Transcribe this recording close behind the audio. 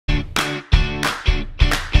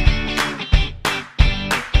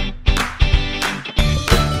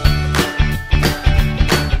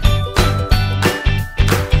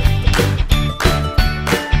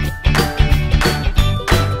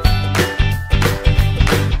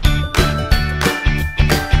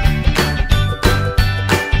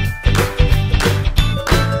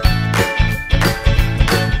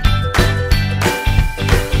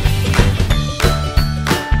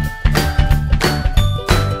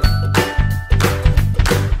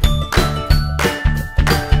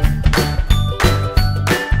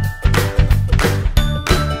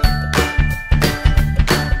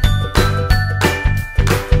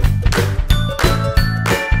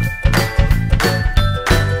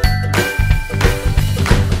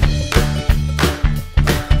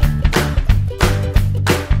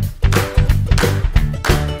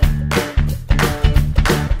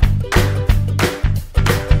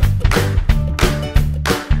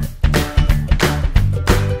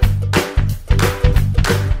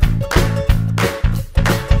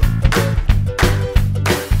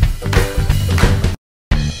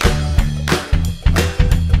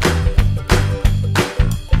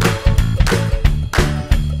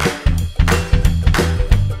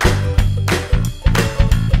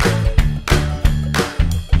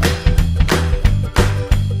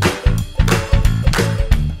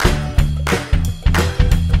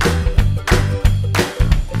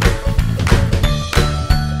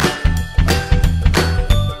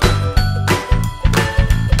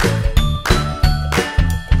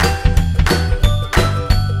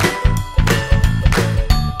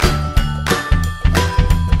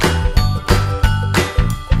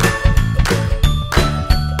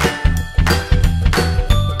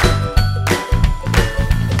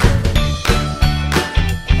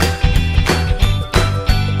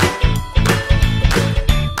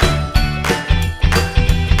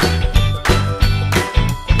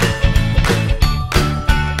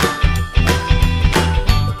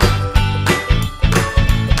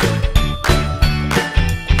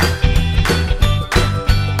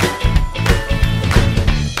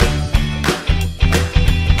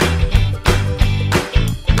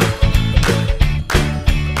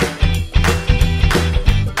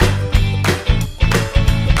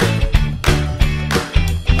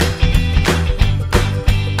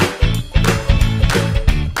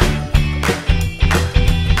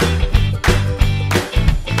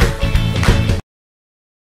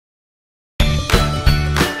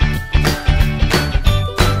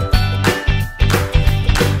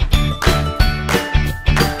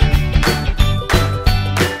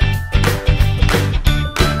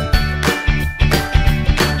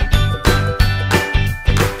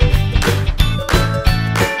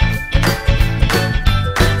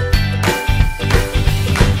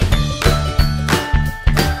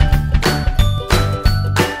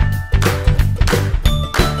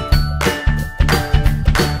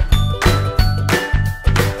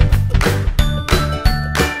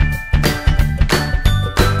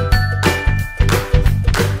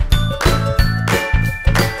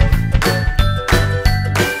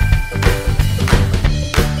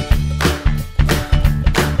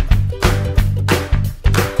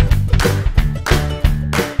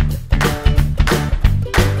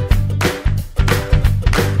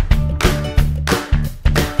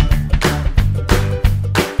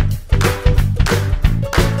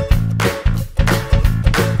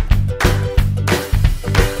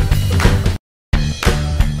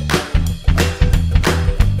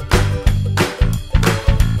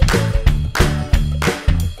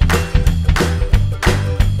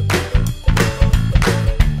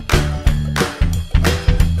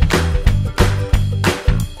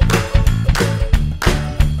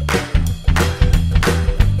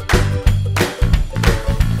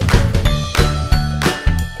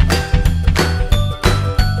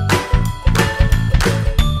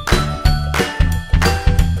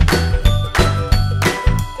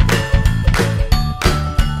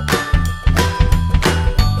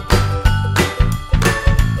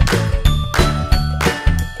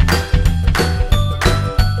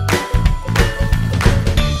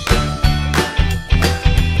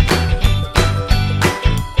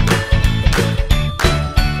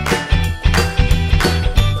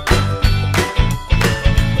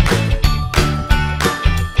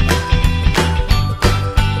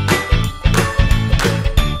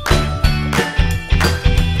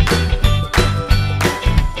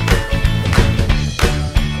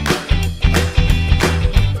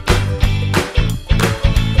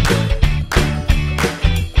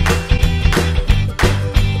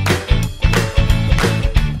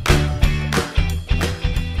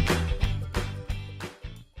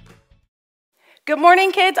Good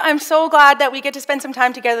morning, kids. I'm so glad that we get to spend some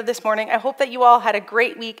time together this morning. I hope that you all had a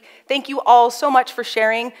great week. Thank you all so much for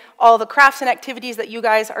sharing all the crafts and activities that you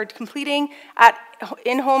guys are completing at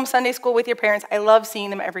in-home Sunday school with your parents. I love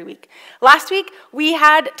seeing them every week. Last week, we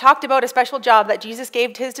had talked about a special job that Jesus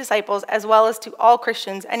gave to his disciples as well as to all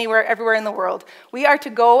Christians anywhere, everywhere in the world. We are to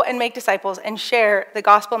go and make disciples and share the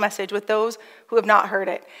gospel message with those who have not heard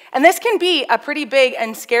it. And this can be a pretty big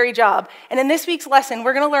and scary job. And in this week's lesson,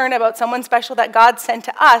 we're going to learn about someone special that God sent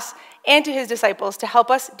to us and to his disciples to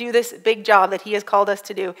help us do this big job that he has called us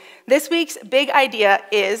to do. This week's big idea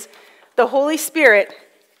is the Holy Spirit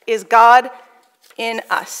is God in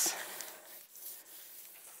us.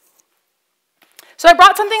 So I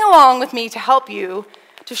brought something along with me to help you,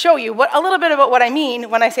 to show you a little bit about what I mean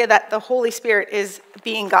when I say that the Holy Spirit is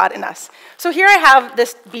being God in us. So here I have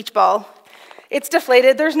this beach ball. It's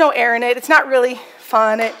deflated. There's no air in it. It's not really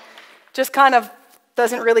fun. It just kind of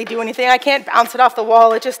doesn't really do anything. I can't bounce it off the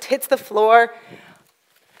wall. It just hits the floor.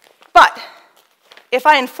 But if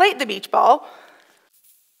I inflate the beach ball,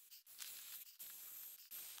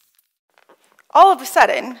 all of a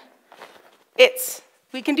sudden,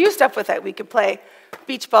 we can do stuff with it. We could play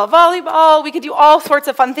beach ball volleyball. We could do all sorts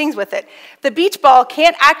of fun things with it. The beach ball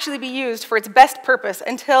can't actually be used for its best purpose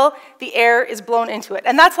until the air is blown into it.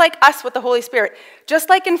 And that's like us with the Holy Spirit. Just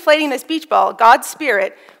like inflating this beach ball, God's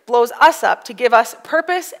Spirit blows us up to give us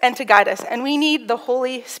purpose and to guide us. And we need the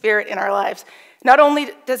Holy Spirit in our lives. Not only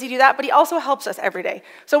does he do that, but he also helps us every day.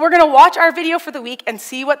 So we're going to watch our video for the week and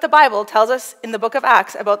see what the Bible tells us in the book of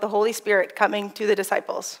Acts about the Holy Spirit coming to the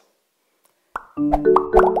disciples.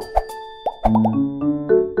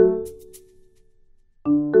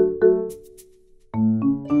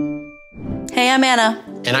 Hey, I'm Anna.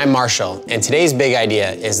 And I'm Marshall, and today's big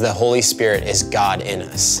idea is the Holy Spirit is God in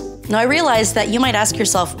us. Now, I realize that you might ask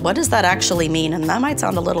yourself, what does that actually mean? And that might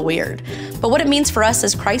sound a little weird. But what it means for us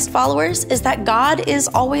as Christ followers is that God is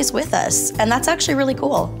always with us, and that's actually really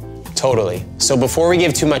cool. Totally. So before we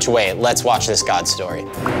give too much away, let's watch this God story.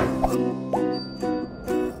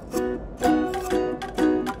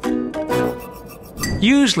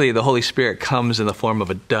 Usually the Holy Spirit comes in the form of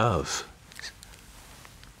a dove.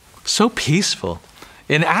 So peaceful.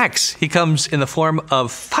 In Acts, he comes in the form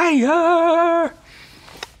of fire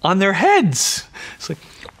on their heads. It's like,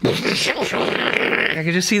 I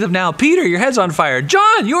can just see them now. Peter, your head's on fire.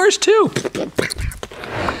 John, yours too.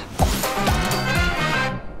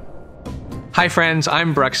 Hi friends,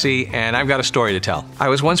 I'm Bruxy, and I've got a story to tell. I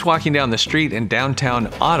was once walking down the street in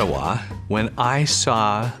downtown Ottawa when I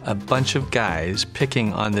saw a bunch of guys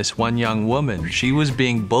picking on this one young woman. She was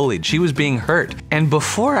being bullied, she was being hurt. And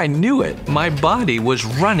before I knew it, my body was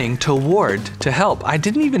running toward to help. I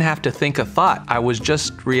didn't even have to think a thought. I was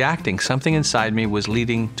just reacting. Something inside me was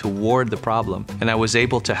leading toward the problem, and I was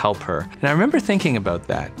able to help her. And I remember thinking about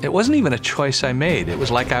that. It wasn't even a choice I made. It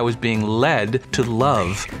was like I was being led to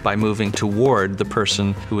love by moving toward the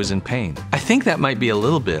person who was in pain. I think that might be a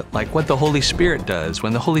little bit like what the Holy Spirit does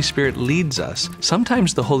when the Holy Spirit leads us.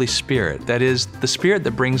 Sometimes the Holy Spirit, that is, the Spirit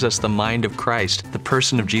that brings us the mind of Christ, the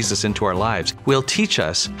person of Jesus into our lives, will teach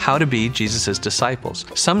us how to be Jesus' disciples.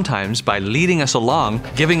 Sometimes by leading us along,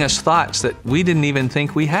 giving us thoughts that we didn't even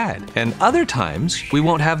think we had. And other times, we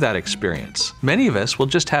won't have that experience. Many of us will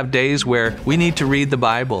just have days where we need to read the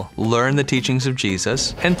Bible, learn the teachings of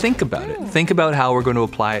Jesus, and think about it. Think about how we're going to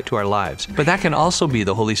apply it to our lives. But that can also be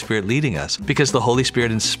the Holy Spirit leading us, because the Holy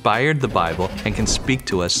Spirit inspired the Bible and can speak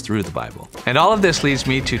to us through the Bible. And all of this leads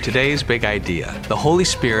me to today's big idea. The Holy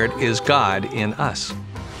Spirit is God in us.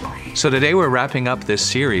 So today we're wrapping up this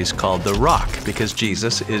series called The Rock, because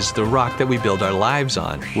Jesus is the rock that we build our lives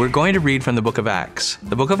on. We're going to read from the book of Acts.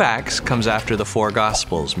 The book of Acts comes after the four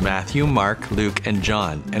Gospels, Matthew, Mark, Luke, and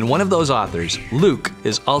John. And one of those authors, Luke,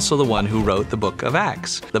 is also the one who wrote the book of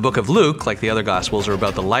Acts. The book of Luke, like the other Gospels, are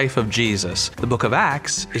about the life of Jesus. The book of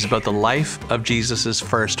Acts is about the life of Jesus'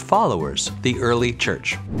 first followers, the early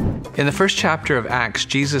church. In the first chapter of Acts,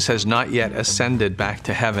 Jesus has not yet ascended back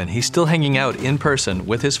to heaven. He's still hanging out in person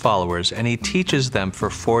with his followers, and he teaches them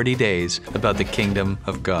for 40 days about the kingdom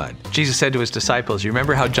of God. Jesus said to his disciples, you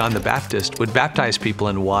remember how John the Baptist would baptize people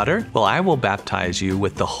in water? Well, I will baptize you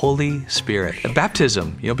with the Holy Spirit. A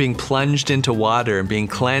baptism, being plunged into water and being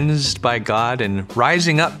cleansed by God and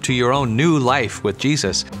rising up to your own new life with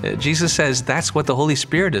Jesus. Jesus says that's what the Holy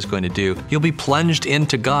Spirit is going to do. You'll be plunged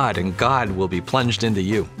into God, and God will be plunged into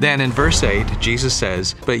you. Then in verse 8, Jesus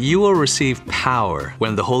says, but you will receive power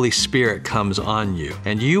when the Holy Spirit comes on you,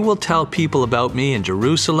 and you will tell people about me in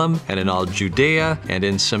Jerusalem and in all Judea and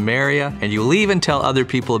in Samaria, and you will even tell other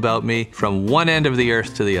people about me from one end of the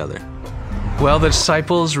earth to the other. Well, the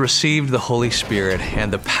disciples received the Holy Spirit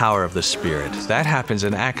and the power of the Spirit. That happens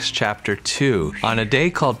in Acts chapter 2. On a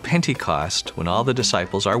day called Pentecost, when all the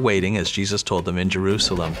disciples are waiting, as Jesus told them in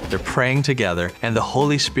Jerusalem, they're praying together, and the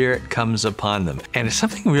Holy Spirit comes upon them. And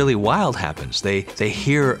something really wild happens. They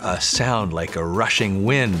hear a sound like a rushing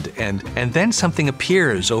wind, and then something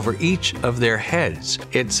appears over each of their heads.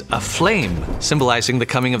 It's a flame, symbolizing the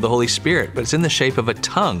coming of the Holy Spirit, but it's in the shape of a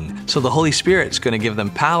tongue. So the Holy Spirit's going to give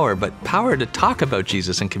them power, but power to talk about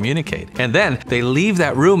Jesus and communicate. And then they leave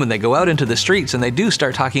that room and they go out into the streets and they do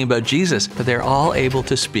start talking about Jesus, but they're all able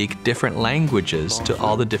to speak different languages to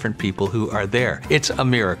all the different people who are there. It's a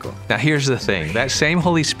miracle. Now here's the thing, that same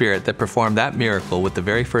Holy Spirit that performed that miracle with the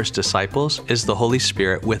very first disciples is the Holy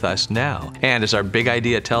Spirit with us now. And as our big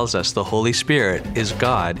idea tells us, the Holy Spirit is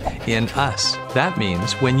God in us. That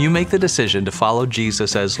means when you make the decision to follow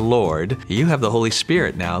Jesus as Lord, you have the Holy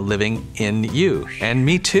Spirit now living in you, and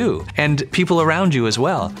me too, and people around you as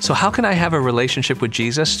well. So how can I have a relationship with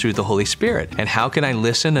Jesus? Through the Holy Spirit. And how can I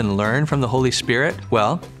listen and learn from the Holy Spirit?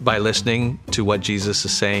 Well, by listening to what Jesus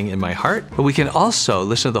is saying in my heart. But we can also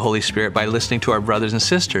listen to the Holy Spirit by listening to our brothers and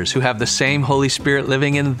sisters who have the same Holy Spirit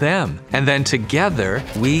living in them. And then together,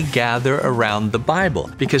 we gather around the Bible,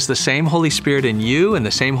 because the same Holy Spirit in you and the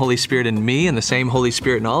same Holy Spirit in me and the same Holy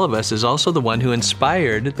Spirit in all of us is also the one who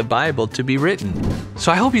inspired the Bible to be written.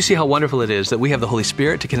 So I hope you see how wonderful it is that we have the Holy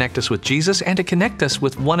Spirit to connect us with Jesus and to connect us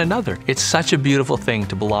with one another. It's such a beautiful thing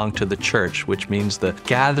to belong to the church, which means the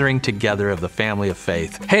gathering together of the family of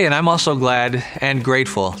faith. Hey, and I'm also glad and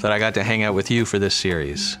grateful that I got to hang out with you for this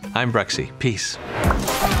series. I'm Bruxy. Peace.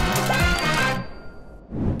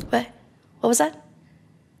 What? What was that?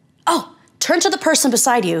 Oh, turn to the person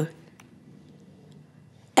beside you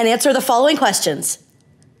and answer the following questions.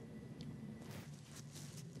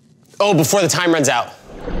 Oh, before the time runs out.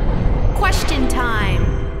 Question time.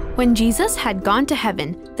 When Jesus had gone to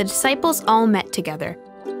heaven, the disciples all met together.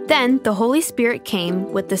 Then the Holy Spirit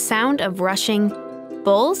came with the sound of rushing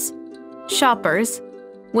bulls, shoppers,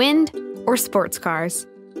 wind, or sports cars.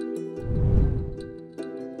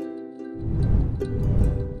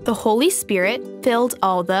 The Holy Spirit filled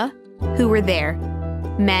all who were there,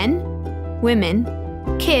 men, women,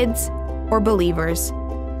 kids, or believers.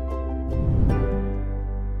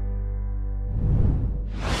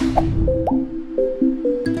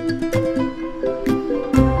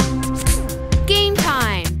 Game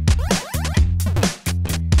time!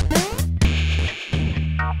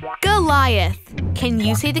 Goliath. Can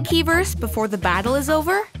you say the key verse before the battle is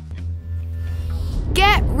over?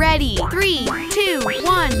 Get ready! 3, 2,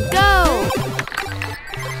 1, go!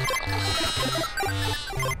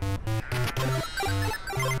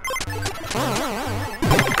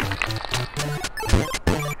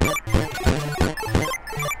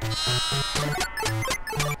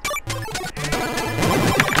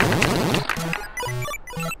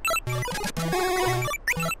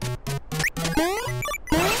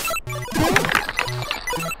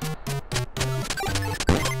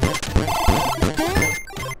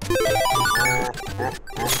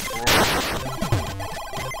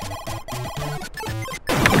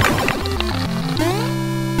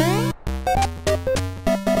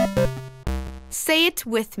 Say it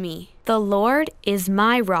with me. The Lord is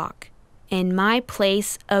my rock and my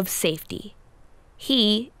place of safety.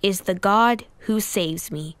 He is the God who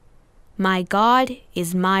saves me. My God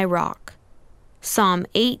is my rock. Psalm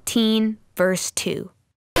 18, verse 2.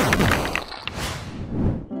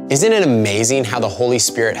 Isn't it amazing how the Holy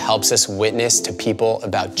Spirit helps us witness to people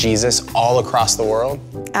about Jesus all across the world?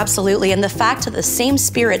 Absolutely, and the fact that the same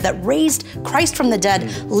Spirit that raised Christ from the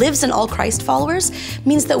dead lives in all Christ followers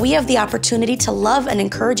means that we have the opportunity to love and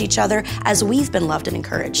encourage each other as we've been loved and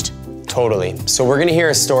encouraged. Totally. So we're gonna hear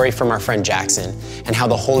a story from our friend Jackson and how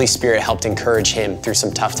the Holy Spirit helped encourage him through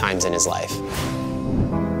some tough times in his life.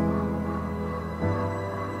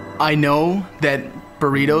 I know that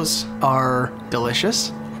burritos are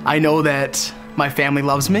delicious. I know that my family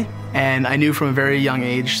loves me, and I knew from a very young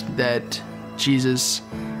age that Jesus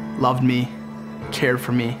loved me, cared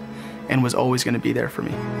for me, and was always going to be there for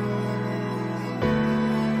me.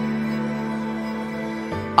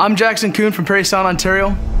 I'm Jackson Kuhn from Parry Sound,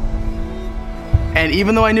 Ontario, and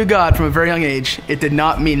even though I knew God from a very young age, it did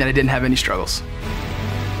not mean that I didn't have any struggles.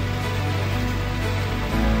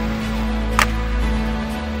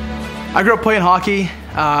 I grew up playing hockey.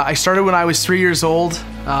 I started when I was 3 years old.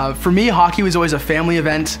 For me, hockey was always a family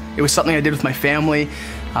event. It was something I did with my family.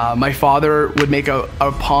 My father would make a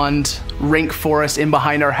pond rink for us in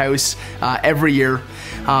behind our house every year.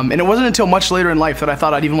 And it wasn't until much later in life that I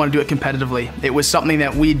thought I'd even want to do it competitively. It was something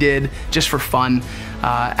that we did just for fun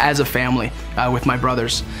as a family with my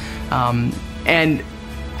brothers. And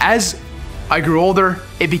as I grew older,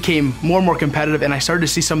 it became more and more competitive, and I started to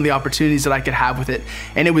see some of the opportunities that I could have with it.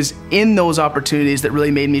 And it was in those opportunities that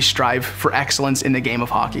really made me strive for excellence in the game of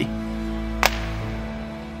hockey.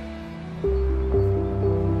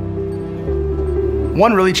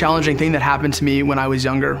 One really challenging thing that happened to me when I was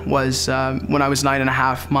younger was when I was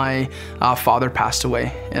 9.5, my father passed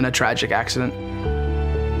away in a tragic accident.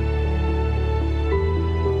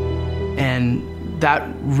 And that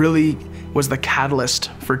really was the catalyst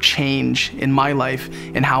for change in my life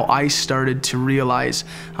and how I started to realize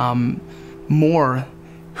more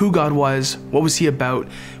who God was, what was He about,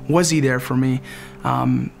 was He there for me?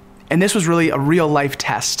 And this was really a real life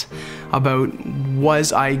test about,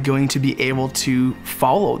 was I going to be able to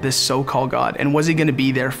follow this so-called God, and was He going to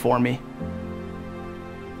be there for me?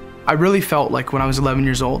 I really felt like when I was 11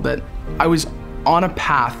 years old that I was on a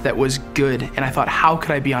path that was good, and I thought, how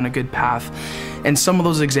could I be on a good path? And some of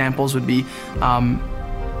those examples would be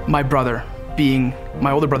my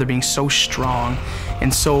older brother being so strong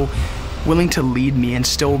and so willing to lead me and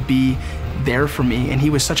still be there for me. And he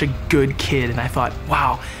was such a good kid, and I thought,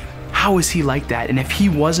 wow, how is he like that? And if he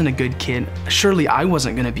wasn't a good kid, surely I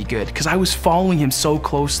wasn't gonna be good, because I was following him so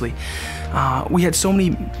closely. We had so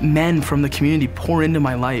many men from the community pour into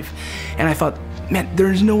my life, and I thought, man,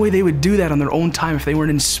 there's no way they would do that on their own time if they weren't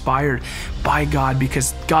inspired by God,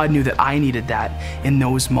 because God knew that I needed that in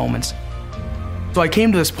those moments. So I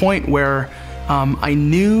came to this point where I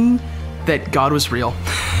knew that God was real,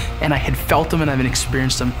 and I had felt Him and I've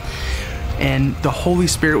experienced Him, and the Holy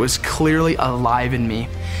Spirit was clearly alive in me.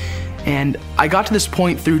 And I got to this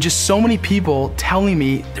point through just so many people telling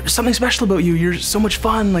me, there's something special about you, you're so much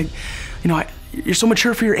fun, like, you know, you're so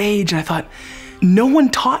mature for your age. And I thought, no one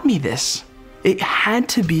taught me this. It had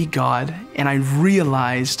to be God. And I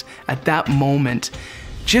realized at that moment,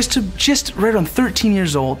 just right around 13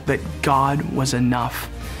 years old, that God was enough,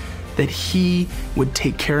 that He would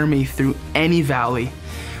take care of me through any valley.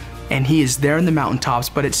 And He is there in the mountaintops,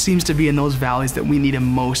 but it seems to be in those valleys that we need Him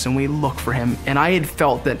most, and we look for Him. And I had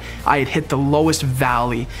felt that I had hit the lowest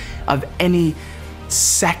valley of any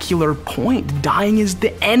secular point. Dying is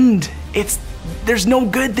the end. There's no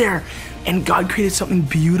good there. And God created something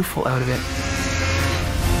beautiful out of it.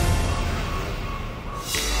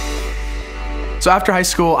 So after high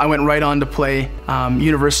school, I went right on to play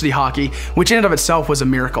university hockey, which in and of itself was a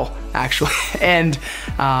miracle, actually. And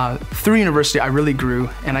through university, I really grew,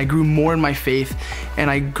 and I grew more in my faith, and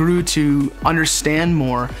I grew to understand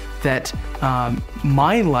more that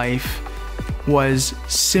my life was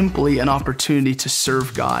simply an opportunity to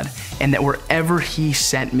serve God, and that wherever He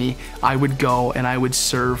sent me, I would go and I would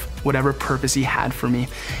serve whatever purpose He had for me.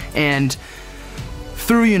 And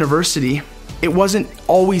through university, it wasn't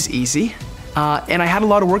always easy. And I had a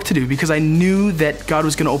lot of work to do, because I knew that God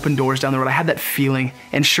was going to open doors down the road. I had that feeling.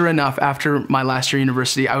 And sure enough, after my last year at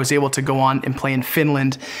university, I was able to go on and play in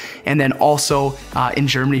Finland, and then also in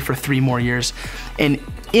Germany for 3 more years. And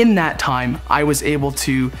in that time, I was able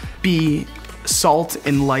to be salt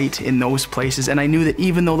and light in those places. And I knew that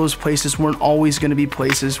even though those places weren't always going to be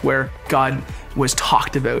places where God was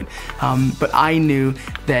talked about, but I knew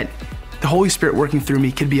that the Holy Spirit working through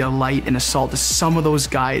me could be a light and a salt to some of those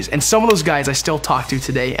guys. And some of those guys I still talk to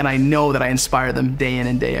today, and I know that I inspire them day in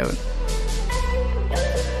and day out.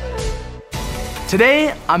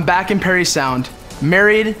 Today, I'm back in Parry Sound,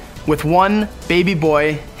 married with 1 baby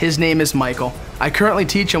boy. His name is Michael. I currently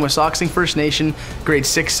teach in Wissahickon First Nation, grades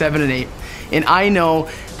 6, 7, and 8. And I know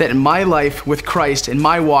that in my life with Christ, in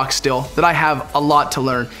my walk still, that I have a lot to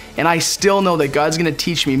learn. And I still know that God's gonna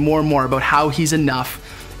teach me more and more about how He's enough.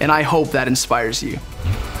 And I hope that inspires you.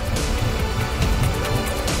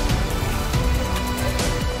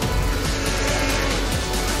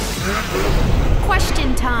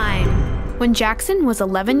 Question time. When Jackson was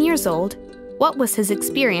 11 years old, what was his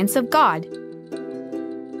experience of God?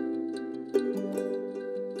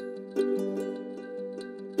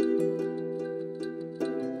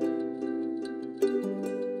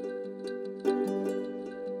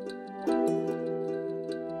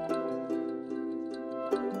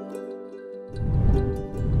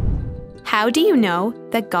 How do you know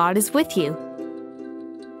that God is with you?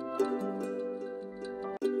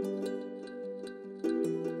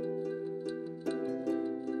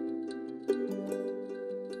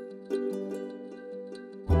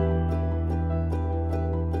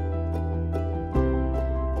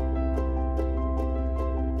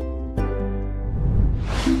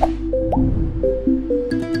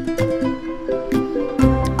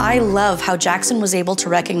 I love how Jackson was able to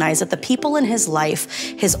recognize that the people in his life,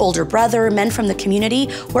 his older brother, men from the community,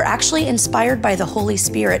 were actually inspired by the Holy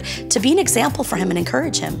Spirit to be an example for him and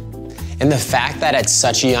encourage him. And the fact that at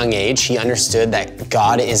such a young age, he understood that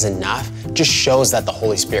God is enough just shows that the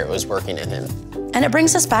Holy Spirit was working in him. And it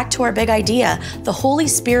brings us back to our big idea. The Holy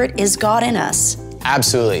Spirit is God in us.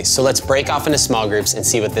 Absolutely. So let's break off into small groups and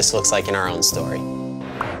see what this looks like in our own story.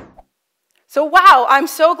 So wow, I'm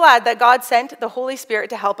so glad that God sent the Holy Spirit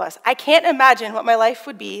to help us. I can't imagine what my life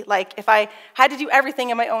would be like if I had to do everything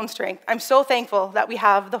in my own strength. I'm so thankful that we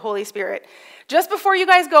have the Holy Spirit. Just before you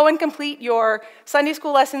guys go and complete your Sunday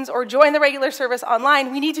school lessons or join the regular service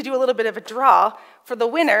online, we need to do a little bit of a draw for the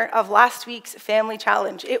winner of last week's family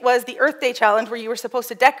challenge. It was the Earth Day challenge where you were supposed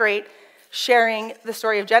to decorate sharing the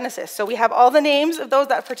story of Genesis. So we have all the names of those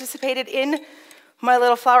that participated in my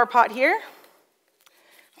little flower pot here.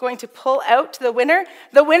 Going to pull out the winner.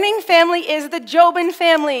 The winning family is the Jobin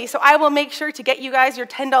family. So I will make sure to get you guys your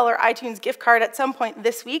 $10 iTunes gift card at some point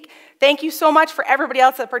this week. Thank you so much for everybody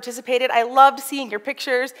else that participated. I loved seeing your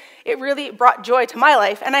pictures. It really brought joy to my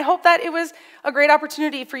life. And I hope that it was a great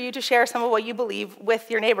opportunity for you to share some of what you believe with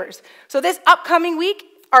your neighbors. So this upcoming week,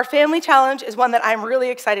 our family challenge is one that I'm really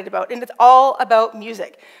excited about, and it's all about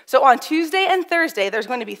music. So on Tuesday and Thursday, there's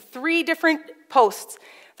going to be 3 different posts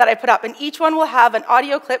that I put up, and each one will have an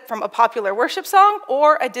audio clip from a popular worship song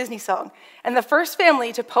or a Disney song. And the first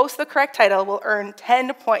family to post the correct title will earn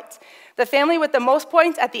 10 points. The family with the most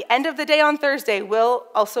points at the end of the day on Thursday will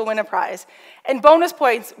also win a prize. And bonus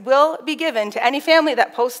points will be given to any family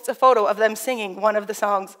that posts a photo of them singing one of the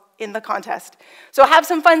songs in the contest. So have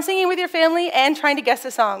some fun singing with your family and trying to guess the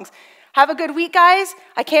songs. Have a good week, guys.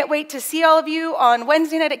 I can't wait to see all of you on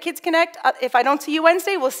Wednesday night at Kids Connect. If I don't see you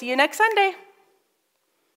Wednesday, we'll see you next Sunday.